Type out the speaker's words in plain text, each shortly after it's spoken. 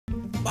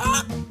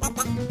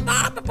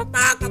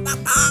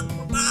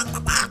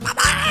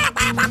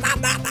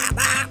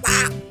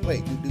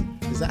Wait,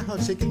 is that how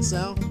chickens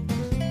sound?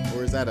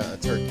 Or is that a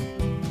turkey?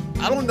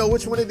 I don't know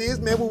which one it is,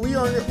 man, but we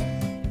are...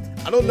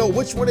 I don't know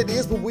which one it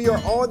is, but we are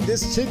on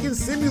this chicken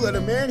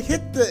simulator, man.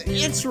 Hit the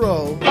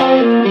intro.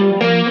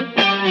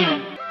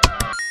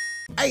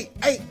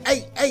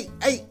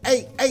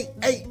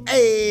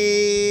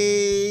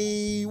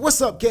 Hey. What's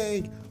up,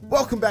 gang?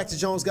 Welcome back to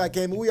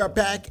JonesGotGame, and we are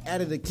back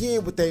at it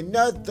again with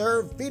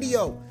another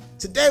video.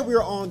 Today we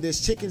are on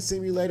this chicken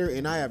simulator,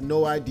 and I have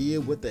no idea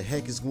what the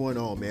heck is going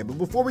on, man. But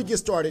before we get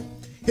started,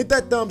 hit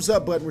that thumbs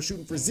up button. We're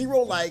shooting for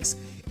 0 likes,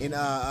 and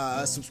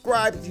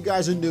subscribe if you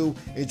guys are new,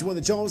 and join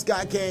the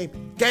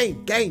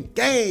JonesGotGame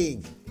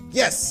gang.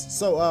 Yes.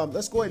 So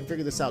let's go ahead and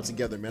figure this out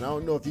together, man. I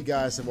don't know if you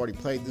guys have already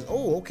played this.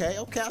 Oh, okay.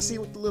 I see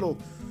with the little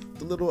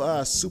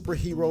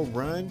superhero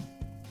run.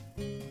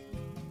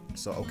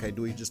 So okay,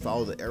 do we just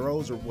follow the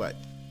arrows or what?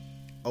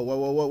 Oh,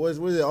 what is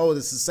it? Oh,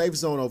 this is a safe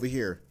zone over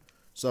here.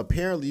 So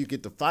apparently you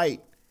get to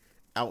fight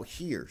out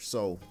here.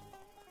 So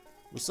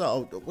what's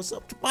up? What's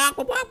up?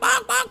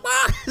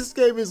 This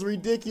game is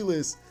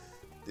ridiculous.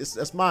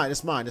 That's mine.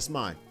 That's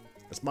my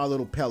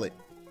little pellet.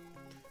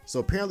 So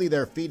apparently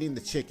they're feeding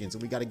the chickens,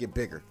 and we got to get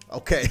bigger.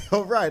 Okay,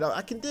 all right.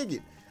 I can dig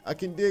it. I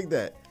can dig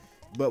that.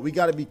 But we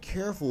got to be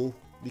careful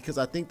because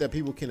I think that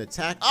people can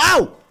attack.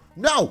 Oh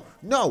no!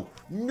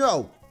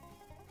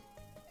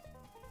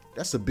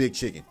 That's a big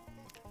chicken.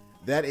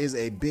 That is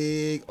a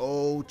big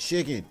old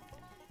chicken.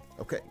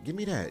 Okay, give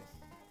me that.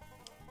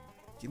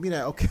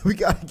 Okay, we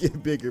gotta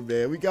get bigger,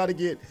 man. We gotta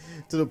get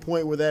to the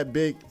point where that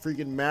big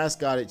freaking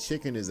mascotted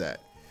chicken is at.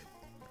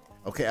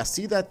 Okay, I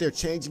see that they're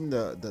changing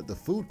the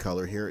food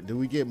color here. Do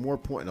we get more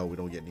points? No, we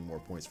don't get any more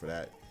points for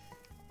that.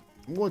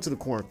 I'm going to the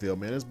cornfield,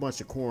 man. There's a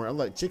bunch of corn. I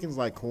like chickens,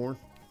 like corn.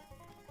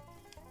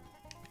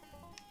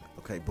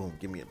 Okay, boom.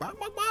 Give me it.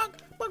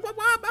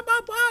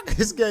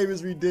 This game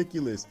is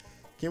ridiculous.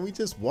 Can we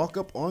just walk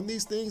up on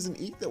these things and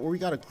eat that, or we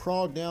gotta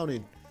crawl down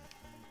and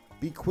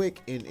be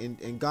quick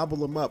and gobble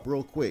them up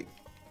real quick?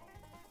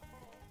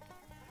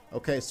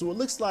 Okay, so it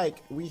looks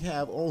like we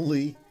have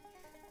only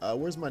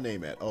where's my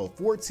name at? Oh,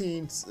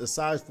 14,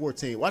 size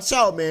 14. Watch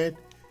out, man.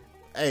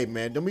 Hey,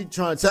 man, don't be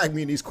trying to attack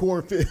me in these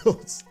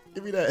cornfields.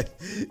 Give me that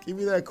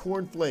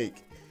cornflake.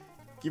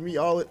 Give me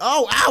all it.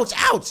 Oh,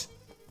 ouch.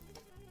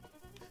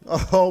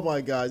 Oh my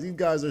gosh, these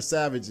guys are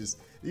savages.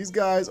 He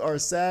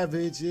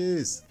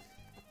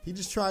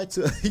just tried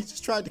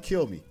to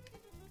kill me.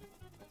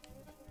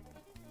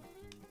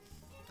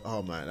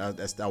 Oh man,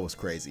 that was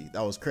crazy.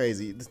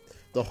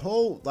 The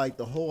whole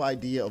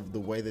idea of the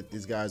way that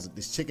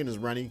this chicken is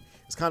running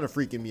is kind of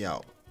freaking me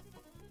out.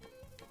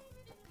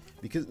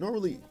 Because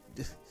normally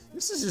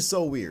this is just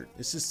so weird.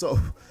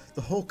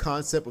 The whole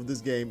concept of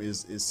this game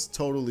is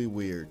totally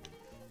weird.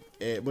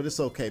 But it's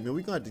okay, man.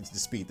 We're going to have to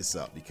speed this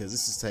up because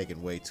this is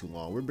taking way too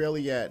long. We're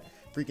barely at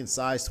freaking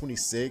size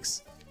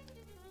 26.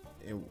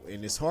 And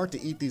it's hard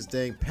to eat these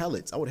dang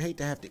pellets. I would hate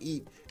to have to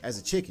eat as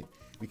a chicken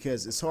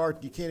because it's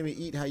hard. You can't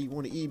even eat how you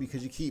want to eat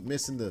because you keep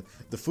missing the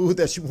food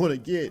that you want to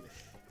get.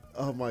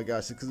 Oh my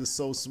gosh, because it's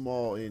so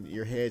small and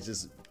your head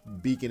just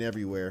beaking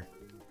everywhere.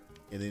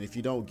 And then if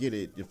you don't get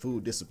it, your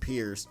food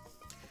disappears.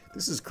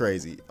 This is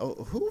crazy. Oh,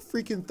 who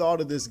freaking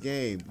thought of this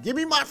game? Give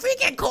me my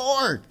freaking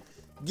corn.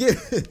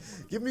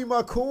 Give me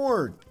my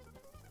corn.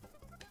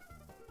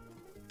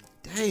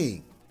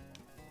 Dang.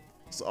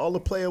 So all the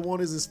player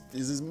wants is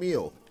his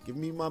meal. Give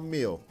me my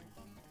meal.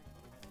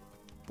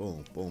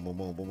 Boom.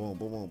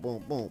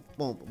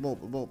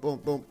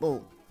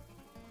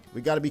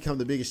 We gotta become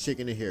the biggest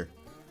chicken in here.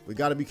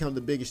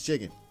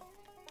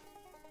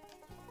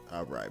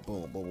 All right.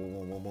 Boom.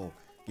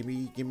 Give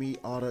me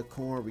all the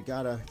corn. We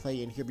gotta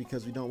play in here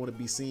because we don't want to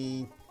be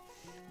seen.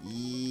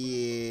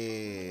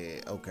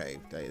 Yeah. Okay.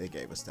 They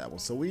gave us that one.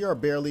 So we are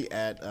barely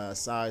at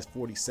size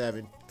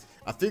 47.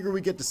 I figure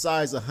we get to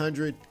size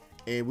 100,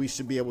 and we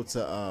should be able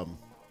to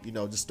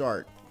just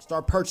start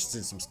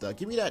purchasing some stuff.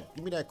 Give me that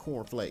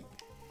cornflake.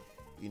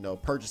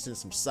 Purchasing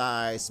some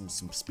size,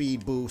 some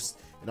speed boost,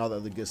 and all the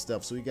other good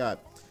stuff. So we got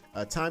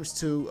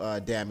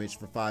 ×2 damage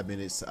for 5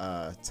 minutes,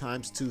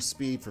 ×2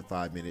 speed for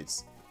 5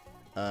 minutes,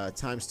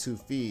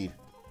 ×2 feed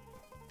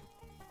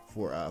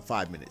for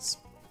 5 minutes.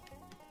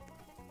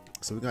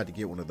 So we're gonna have to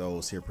get one of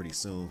those here pretty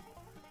soon.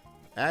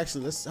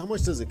 Actually, how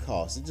much does it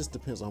cost? It just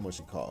depends on how much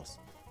it costs.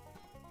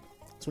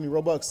 20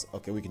 Robux.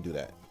 Okay, we can do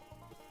that.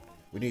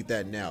 We need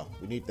that now.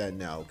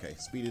 Okay,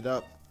 speed it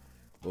up.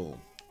 Boom.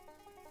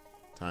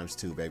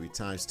 ×2, baby.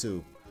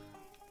 ×2.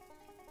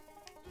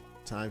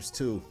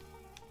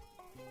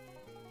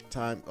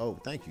 Oh,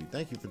 thank you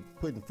for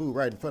putting food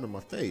right in front of my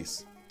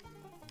face.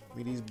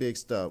 We need these big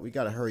stuff. We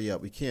gotta hurry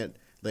up. We can't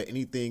let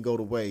anything go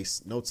to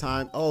waste. No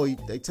time. Oh,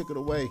 they took it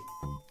away.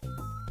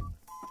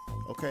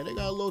 Okay, they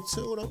got a little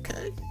tune.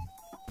 Okay,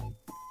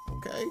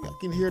 I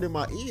can hear it in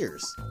my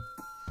ears.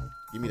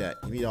 Give me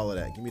that. Give me all of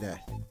that. Give me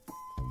that.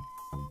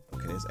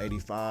 Okay, there's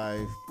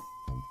 85,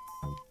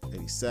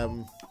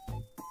 87.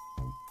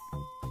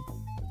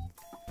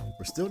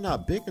 We're still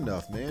not big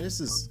enough, man.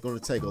 This is going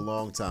to take a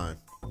long time.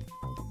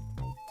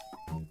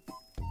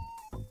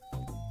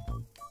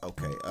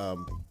 Okay,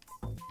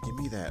 give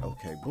me that.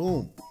 Okay,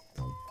 boom.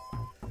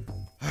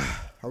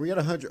 Are we at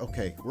 100?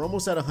 Okay, we're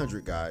almost at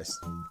 100, guys.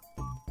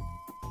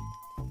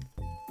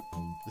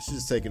 This is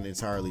just taking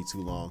entirely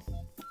too long.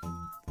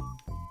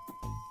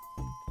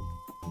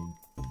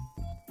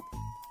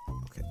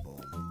 Okay,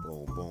 boom,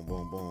 boom, boom,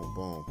 boom, boom,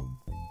 boom.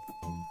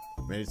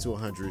 Made it to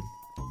 100.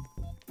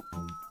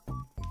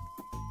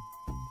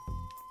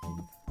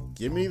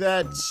 Give me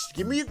that.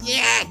 Give me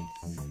that.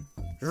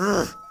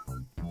 Urgh.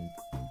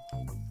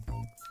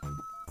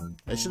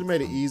 They should have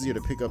made it easier to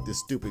pick up this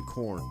stupid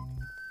corn.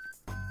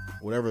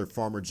 Whatever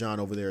Farmer John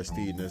over there is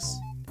feeding us.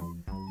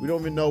 We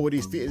don't even know what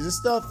he's feeding. Is this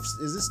stuff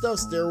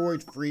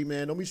steroid free,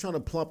 man? Don't be trying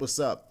to plump us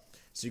up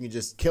so you can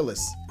just kill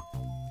us.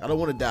 I don't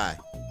want to die.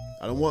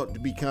 I don't want to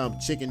become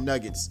chicken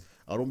nuggets.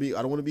 I don't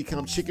want to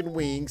become chicken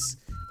wings.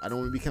 I don't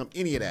want to become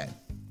any of that.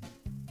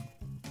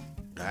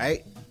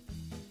 Alright?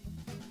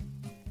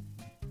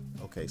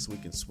 Okay, so we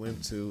can swim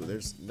too.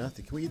 There's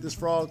nothing. Can we eat this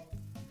frog?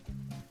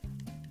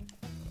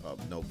 Oh,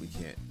 nope, we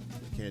can't.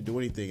 We can't do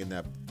anything in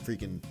that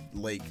freaking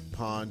lake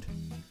pond.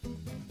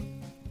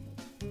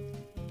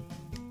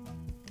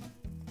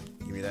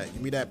 Give me that.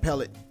 Give me that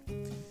pellet.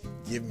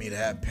 Give me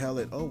that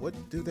pellet. Oh, what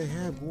do they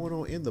have going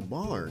on in the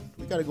barn?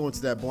 We got to go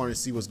into that barn and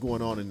see what's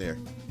going on in there.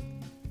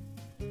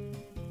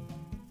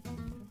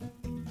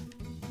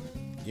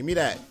 Give me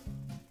that.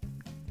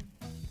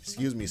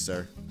 Excuse me,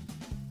 sir.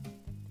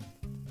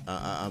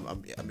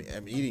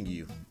 I'm eating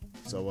you.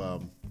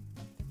 So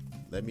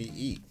let me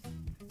eat.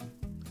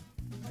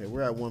 Okay,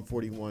 we're at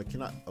 141.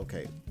 Can I?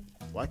 Okay.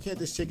 Why can't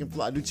this chicken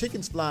fly? Do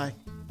chickens fly?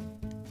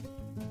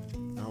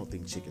 I don't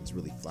think chickens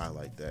really fly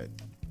like that.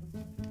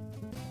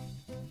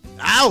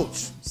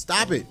 Ouch!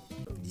 Stop it.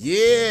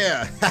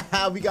 Yeah.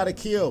 We got to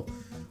kill.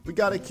 We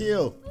got to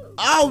kill.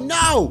 Oh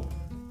no!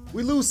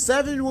 We lose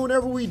 7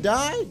 whenever we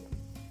die?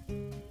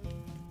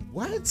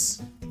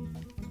 What?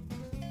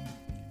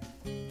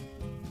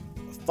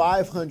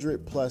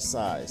 500 plus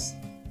size.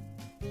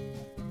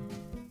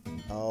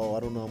 Oh, I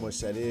don't know how much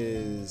that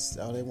is.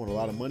 Oh, they want a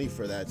lot of money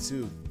for that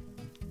too.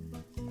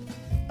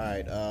 All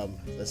right,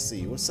 let's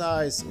see. What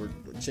size or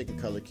chicken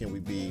color can we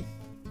be?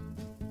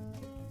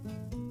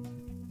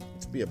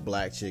 Let's be a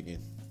black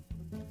chicken.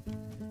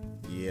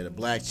 Yeah, the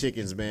black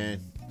chickens, man.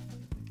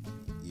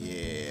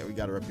 Yeah, we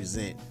gotta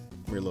represent.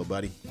 Come here, little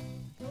buddy.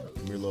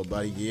 Come here, little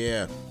buddy.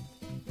 Yeah.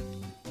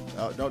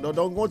 Oh, no,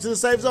 don't go into the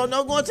safe zone.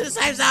 Don't go into the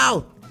safe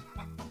zone.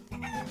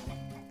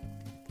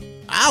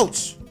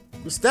 Ouch!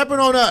 You're stepping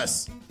on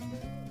us.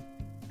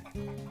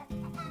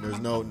 There's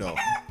no,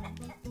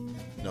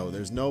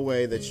 there's no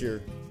way that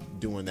you're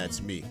doing that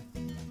to me.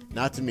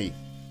 Not to me.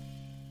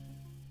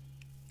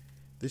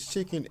 This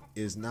chicken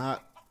is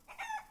not.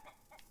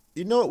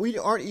 You know what? We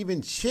aren't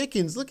even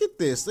chickens. Look at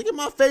this. Look at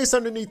my face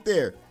underneath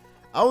there.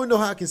 I don't know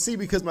how I can see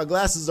because my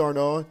glasses aren't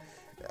on.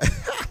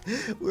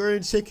 We're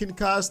in chicken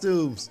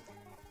costumes.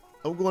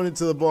 I'm going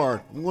into the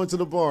barn. I'm going to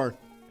the barn.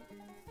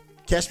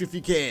 Catch me if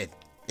you can.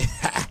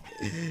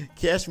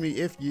 Catch me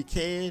if you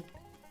can.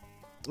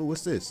 Oh,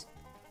 what's this?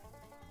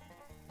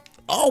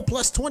 Oh,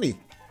 plus 20.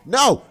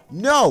 No,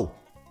 no.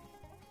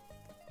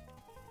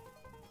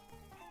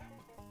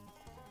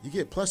 You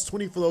get plus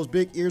 20 for those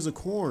big ears of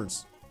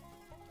corns.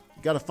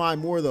 You got to find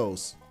more of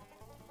those.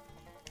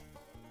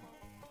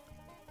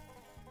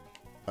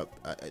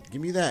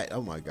 Give me that.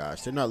 Oh my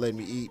gosh. They're not letting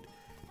me eat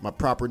my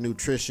proper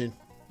nutrition.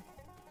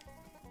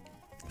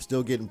 I'm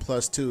still getting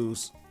plus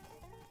 2s.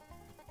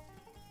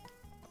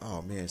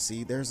 Oh man,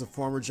 see, there's a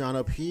Farmer John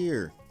up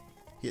here.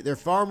 There are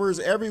farmers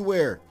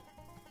everywhere.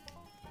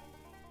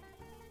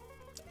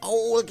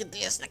 Oh, look at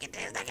this, look at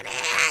this, look at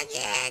that.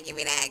 Yeah, give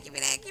me that, give me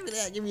that, give me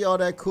that. Give me all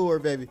that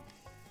corn, baby.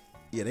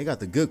 Yeah, they got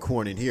the good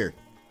corn in here.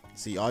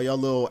 See, all y'all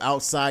little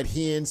outside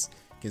hens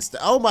can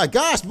oh my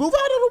gosh, move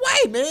out of the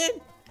way, man.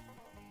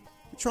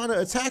 You're trying to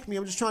attack me.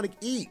 I'm just trying to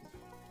eat.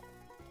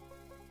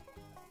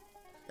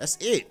 That's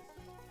it.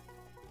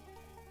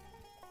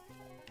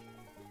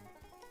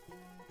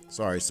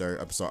 Sorry, sir.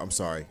 I'm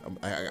sorry.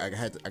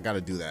 I gotta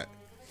do that.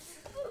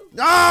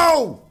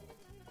 No!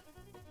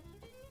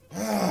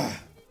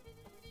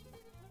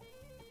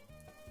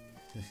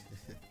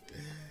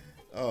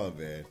 Oh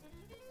man,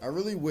 I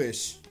really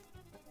wish.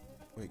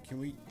 Wait, can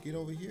we get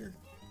over here?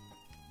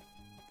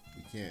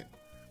 We can't.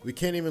 We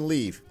can't even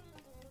leave.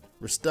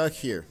 We're stuck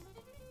here.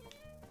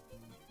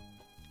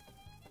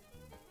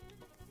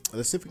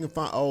 Let's see if we can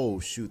find.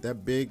 Oh shoot,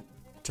 that big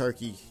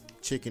turkey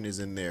chicken is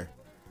in there.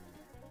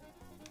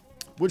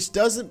 What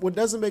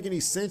doesn't make any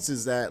sense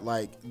is that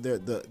like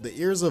the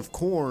ears of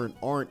corn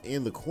aren't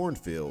in the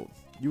cornfield.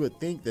 You would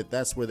think that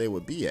that's where they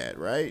would be at,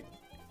 right?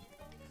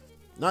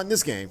 Not in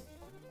this game.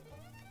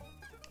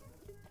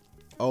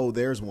 Oh,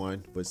 there's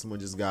one, but someone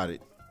just got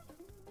it.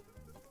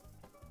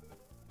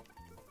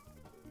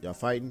 Y'all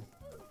fighting?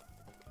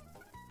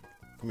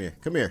 Come here,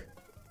 come here,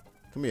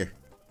 come here,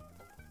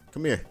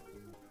 come here.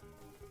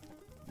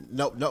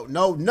 No, no,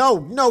 no, no,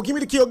 no! Give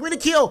me the kill! Give me the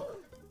kill!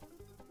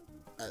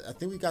 I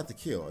think we got the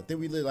kill. I think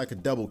we did like a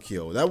double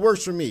kill. That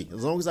works for me.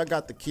 As long as I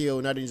got the kill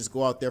and I didn't just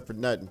go out there for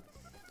nothing.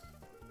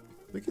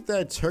 Look at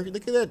that turkey.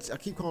 Look at that. I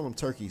keep calling them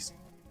turkeys.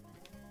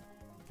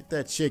 Get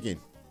that chicken.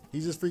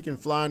 He's just freaking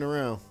flying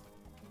around.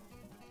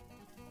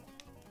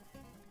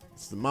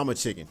 It's the mama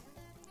chicken.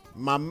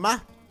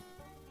 Mama.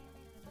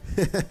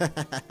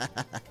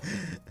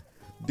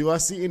 Do I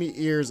see any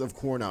ears of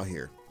corn out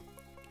here?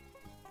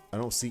 I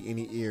don't see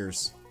any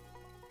ears.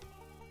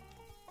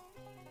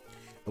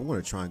 I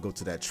want to try and go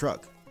to that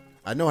truck.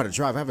 I know how to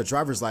drive. I have a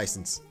driver's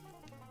license.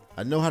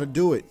 I know how to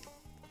do it.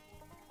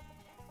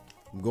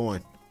 I'm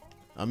going.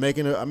 I'm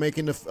making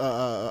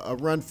a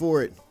run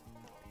for it.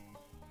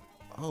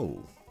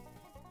 Oh.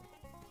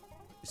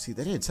 See,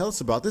 they didn't tell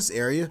us about this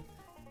area.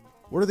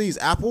 What are these,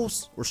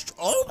 apples? Or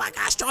oh my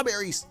gosh,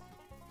 strawberries.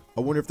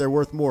 I wonder if they're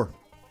worth more.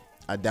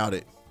 I doubt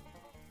it.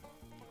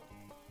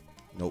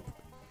 Nope.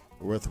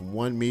 They're worth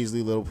one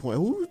measly little point.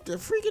 Who the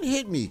freaking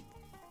hit me?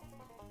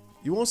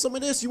 You want some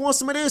of this? You want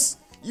some of this?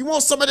 You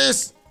want some of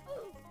this?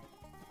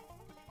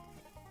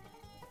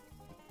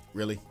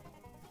 Really?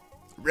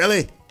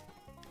 Really?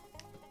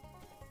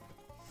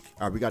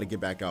 All right, we got to get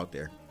back out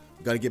there.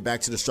 We got to get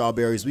back to the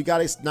strawberries. We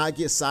got to not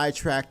get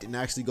sidetracked and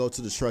actually go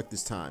to the truck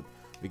this time.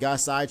 We got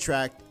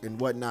sidetracked and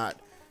whatnot.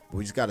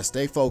 We just got to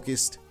stay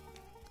focused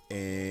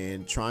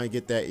and try and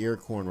get that ear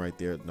corn right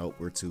there. Nope,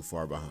 we're too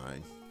far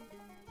behind.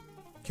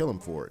 Kill him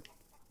for it.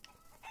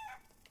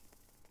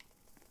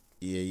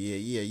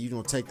 Yeah. You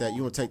gonna take that? You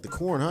gonna take the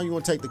corn, huh? You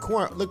gonna take the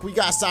corn? Look, we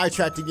got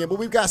sidetracked again, but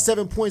we've got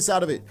 7 points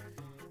out of it.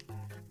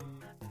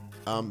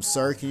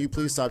 Sir, can you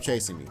please stop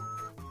chasing me?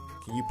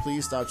 Can you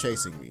please stop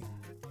chasing me?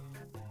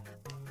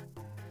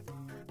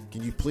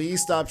 Can you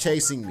please stop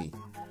chasing me?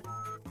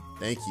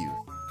 Thank you.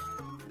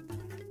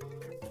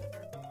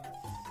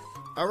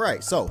 All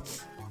right, so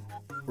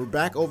we're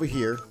back over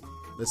here.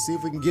 Let's see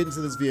if we can get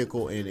into this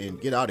vehicle and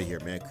get out of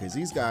here, man, because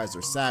these guys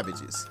are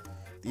savages.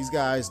 These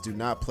guys do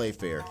not play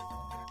fair.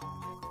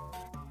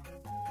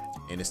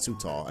 And it's too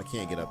tall. I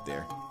can't get up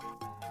there.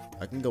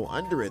 I can go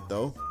under it,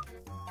 though.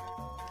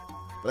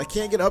 But I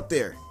can't get up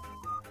there.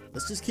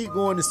 Let's just keep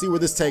going to see where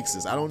this takes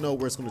us. I don't know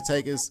where it's going to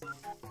take us.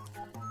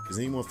 Is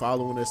anyone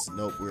following us?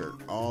 Nope, we're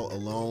all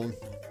alone.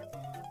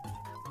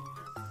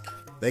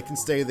 They can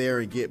stay there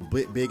and get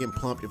big and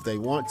plump if they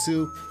want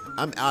to.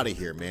 I'm out of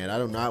here, man. I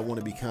do not want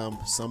to become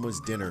someone's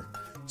dinner.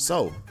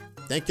 So,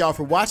 thank y'all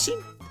for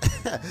watching.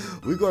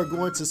 We are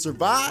going to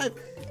survive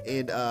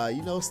and,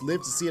 you know,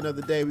 live to see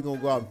another day. We're going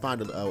to go out and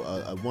find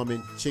a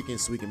woman chicken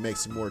so we can make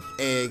some more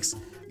eggs.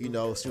 You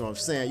know what I'm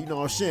saying? You know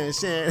what I'm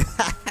saying?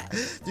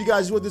 If you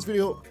guys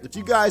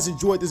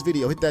enjoyed this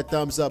video, hit that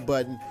thumbs up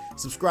button.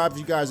 Subscribe if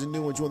you guys are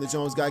new and join the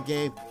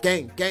JonesGotGame.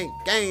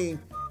 Gang.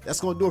 That's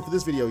going to do it for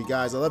this video, you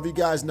guys. I love you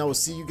guys, and I will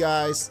see you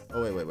guys.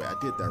 Oh, wait. I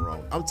did that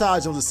wrong. I'm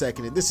Todd Jones II,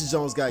 and this is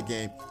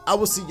JonesGotGame. I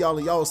will see y'all,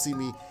 and y'all will see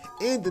me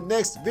in the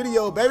next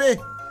video, baby.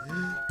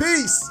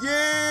 Peace.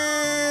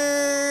 Yeah,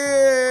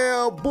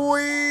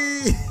 boy.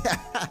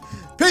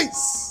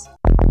 Peace.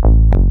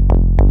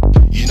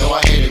 You know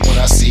I hate it when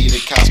I see the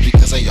cops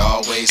because they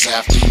always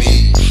after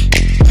me.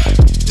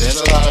 There's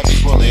a lot of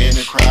people in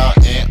the crowd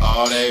and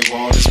all they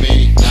want is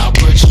me. Now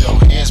put your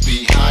hands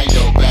behind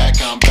your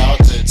back, I'm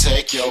about to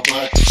take your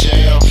butt to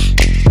jail.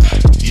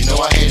 You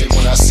know I hate it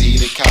when I see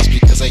the cops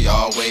because they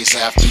always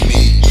after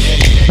me.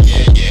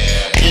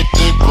 Yeah. Hit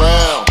the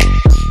ground,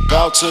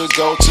 about to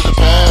go to the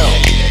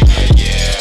pound.